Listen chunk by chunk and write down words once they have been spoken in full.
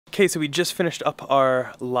Okay, so we just finished up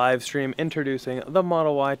our live stream introducing the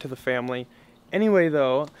Model Y to the family. Anyway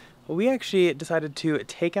though, we actually decided to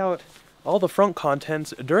take out all the front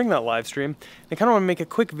contents during that live stream. I kind of want to make a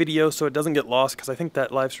quick video so it doesn't get lost, because I think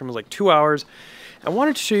that live stream was like 2 hours. I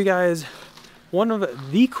wanted to show you guys one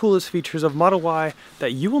of the coolest features of Model Y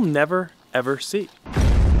that you will never ever see.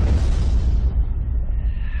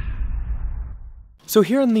 So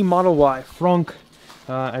here in the Model Y frunk,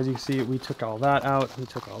 as you see, we took all that out, we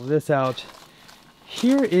took all this out.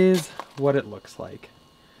 Here is what it looks like.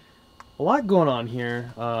 A lot going on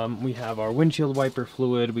here. We have our windshield wiper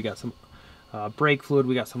fluid, we got some brake fluid,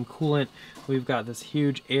 we got some coolant, we've got this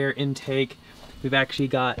huge air intake. We've actually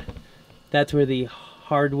got, that's where the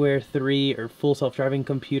hardware 3 or full self-driving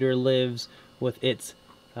computer lives with its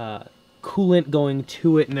coolant going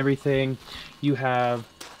to it and everything. You have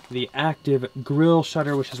the active grill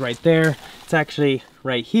shutter, which is right there. It's actually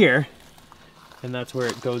right here, and that's where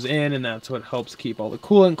it goes in, and that's what helps keep all the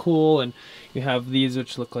coolant cool. And you have these,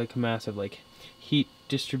 which look like massive like heat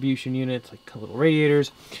distribution units, like little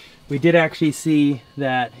radiators. We did actually see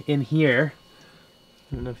that in here,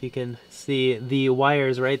 I don't know if you can see the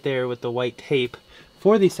wires right there with the white tape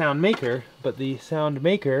for the sound maker, but the sound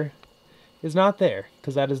maker is not there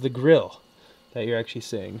because that is the grill that you're actually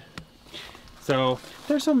seeing. So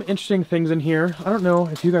there's some interesting things in here. I don't know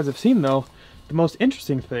if you guys have seen though, the most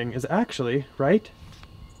interesting thing is actually right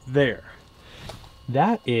there.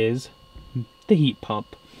 That is the heat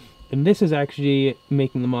pump. And this is actually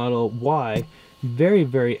making the Model Y very,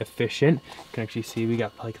 very efficient. You can actually see we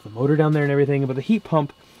got like the motor down there and everything, but the heat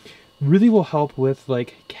pump really will help with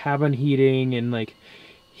like cabin heating and like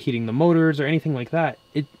heating the motors or anything like that.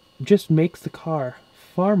 It just makes the car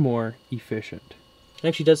far more efficient. It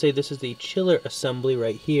actually does say this is the chiller assembly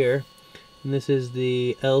right here, and this is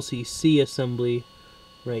the LCC assembly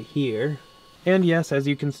right here. And yes, as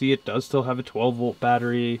you can see, it does still have a 12-volt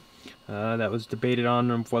battery. That was debated on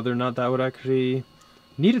whether or not that would actually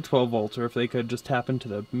need a 12 volts or if they could just tap into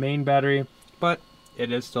the main battery, but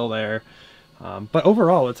it is still there. But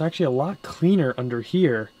overall, it's actually a lot cleaner under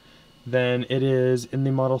here than it is in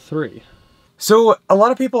the Model 3. So a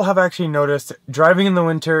lot of people have actually noticed driving in the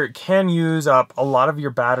winter can use up a lot of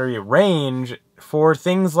your battery range for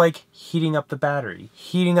things like heating up the battery,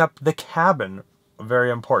 heating up the cabin, a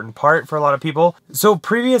very important part for a lot of people. So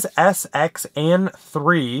previous S, X, and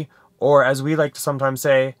 3, or as we like to sometimes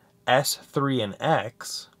say, S, 3, and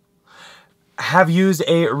X, have used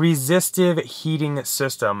a resistive heating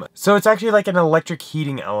system. So it's actually like an electric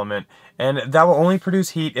heating element, and that will only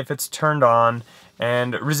produce heat if it's turned on.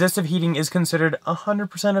 And resistive heating is considered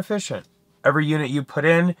 100% efficient. Every unit you put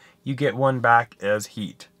in, you get one back as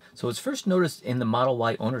heat. So it's first noticed in the Model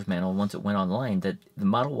Y owner's manual once it went online that the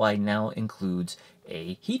Model Y now includes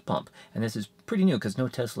a heat pump. And this is pretty new because no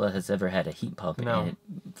Tesla has ever had a heat pump in it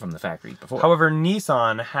from the factory before. However,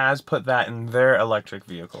 Nissan has put that in their electric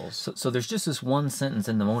vehicles. So there's just this one sentence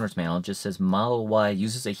in the owner's manual. It just says Model Y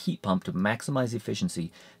uses a heat pump to maximize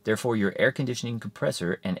efficiency. Therefore, your air conditioning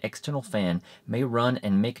compressor and external fan may run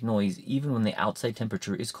and make noise even when the outside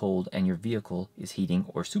temperature is cold and your vehicle is heating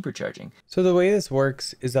or supercharging. So the way this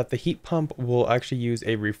works is that the heat pump will actually use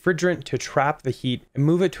a refrigerant to trap the heat and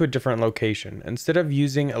move it to a different location. Instead of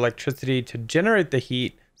using electricity to generate the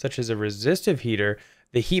heat, such as a resistive heater,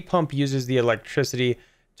 the heat pump uses the electricity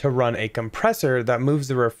to run a compressor that moves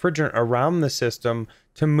the refrigerant around the system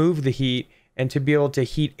to move the heat and to be able to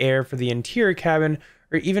heat air for the interior cabin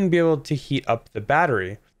or even be able to heat up the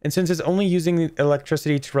battery. And since it's only using the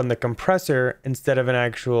electricity to run the compressor instead of an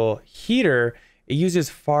actual heater, it uses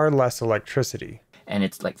far less electricity. And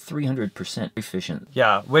it's like 300% efficient.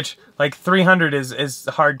 Yeah, which like 300 is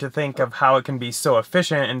hard to think of how it can be so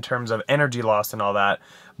efficient in terms of energy loss and all that.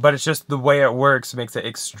 But it's just the way it works makes it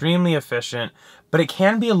extremely efficient. But it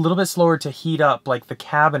can be a little bit slower to heat up like the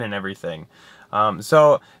cabin and everything.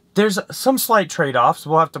 So there's some slight trade-offs.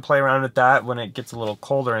 We'll have to play around with that when it gets a little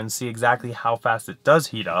colder and see exactly how fast it does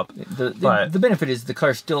heat up. The benefit is the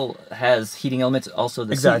car still has heating elements, also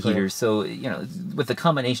the seat heaters. So, you know, with the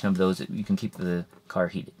combination of those, you can keep the car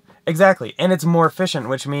heated. Exactly, and it's more efficient,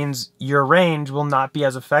 which means your range will not be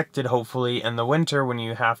as affected, hopefully, in the winter when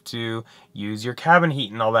you have to use your cabin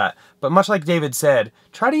heat and all that. But much like David said,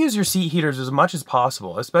 try to use your seat heaters as much as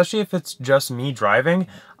possible, especially if it's just me driving.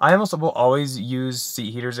 I almost will always use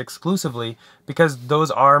seat heaters exclusively because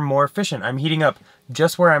those are more efficient. I'm heating up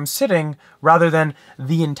just where I'm sitting rather than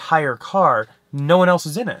the entire car no one else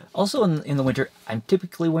is in it. Also, in the winter, I'm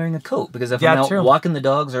typically wearing a coat because if Yeah, I'm out true. walking the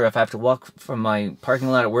dogs or if I have to walk from my parking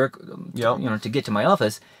lot at work, to get to my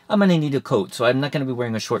office, I'm going to need a coat. So I'm not going to be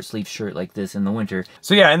wearing a short sleeve shirt like this in the winter.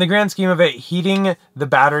 So yeah, in the grand scheme of it, heating the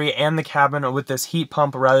battery and the cabin with this heat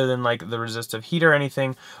pump rather than like the resistive heat or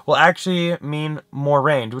anything will actually mean more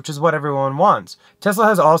range, which is what everyone wants. Tesla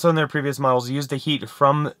has also in their previous models used the heat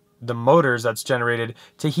from the motors that's generated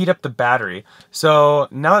to heat up the battery. So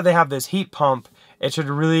now that they have this heat pump, it should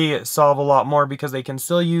really solve a lot more because they can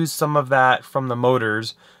still use some of that from the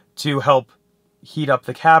motors to help heat up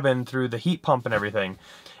the cabin through the heat pump and everything.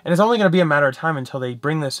 And it's only going to be a matter of time until they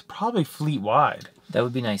bring this probably fleet-wide. That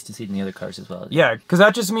would be nice to see it in the other cars as well. Yeah, because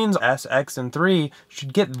that just means S, X, and 3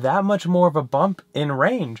 should get that much more of a bump in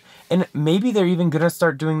range. And maybe they're even going to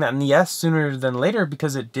start doing that in the S sooner than later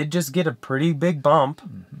because it did just get a pretty big bump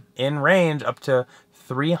in range up to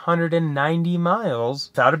 390 miles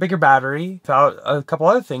without a bigger battery, without a couple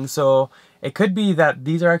other things. So it could be that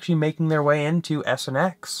these are actually making their way into S and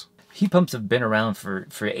X. Heat pumps have been around for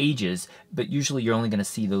ages, but usually you're only going to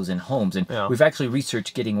see those in homes. And we've actually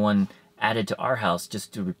researched getting one added to our house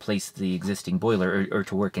just to replace the existing boiler or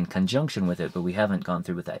to work in conjunction with it, but we haven't gone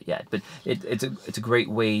through with that yet. But it's a great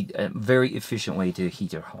way, a very efficient way to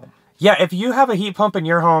heat your home. Yeah, if you have a heat pump in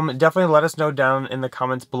your home, definitely let us know down in the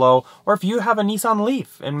comments below. Or if you have a Nissan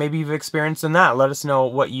Leaf and maybe you've experienced in that, let us know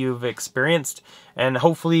what you've experienced. And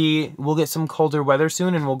hopefully we'll get some colder weather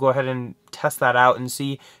soon and we'll go ahead and test that out and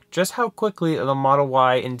see just how quickly the Model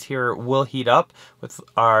Y interior will heat up. With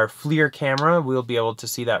our FLIR camera, we'll be able to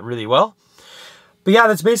see that really well. But yeah,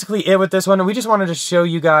 that's basically it with this one. We just wanted to show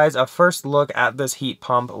you guys a first look at this heat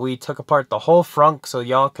pump. We took apart the whole frunk so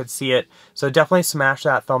y'all could see it. So definitely smash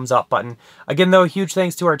that thumbs up button. Again though, huge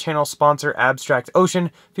thanks to our channel sponsor, Abstract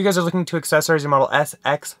Ocean. If you guys are looking to accessorize your Model S,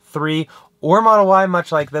 X, 3, or Model Y,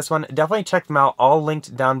 much like this one, definitely check them out, all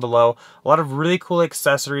linked down below. A lot of really cool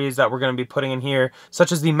accessories that we're going to be putting in here,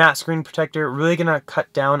 such as the matte screen protector, really going to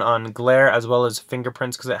cut down on glare as well as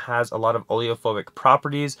fingerprints because it has a lot of oleophobic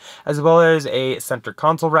properties, as well as a center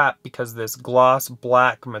console wrap because this gloss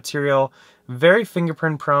black material, very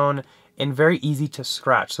fingerprint prone, and very easy to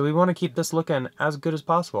scratch. So we want to keep this looking as good as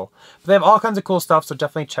possible. But they have all kinds of cool stuff, so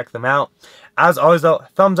definitely check them out. As always though,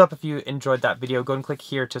 thumbs up if you enjoyed that video. Go and click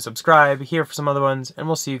here to subscribe, here for some other ones, and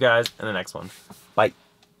we'll see you guys in the next one. Bye.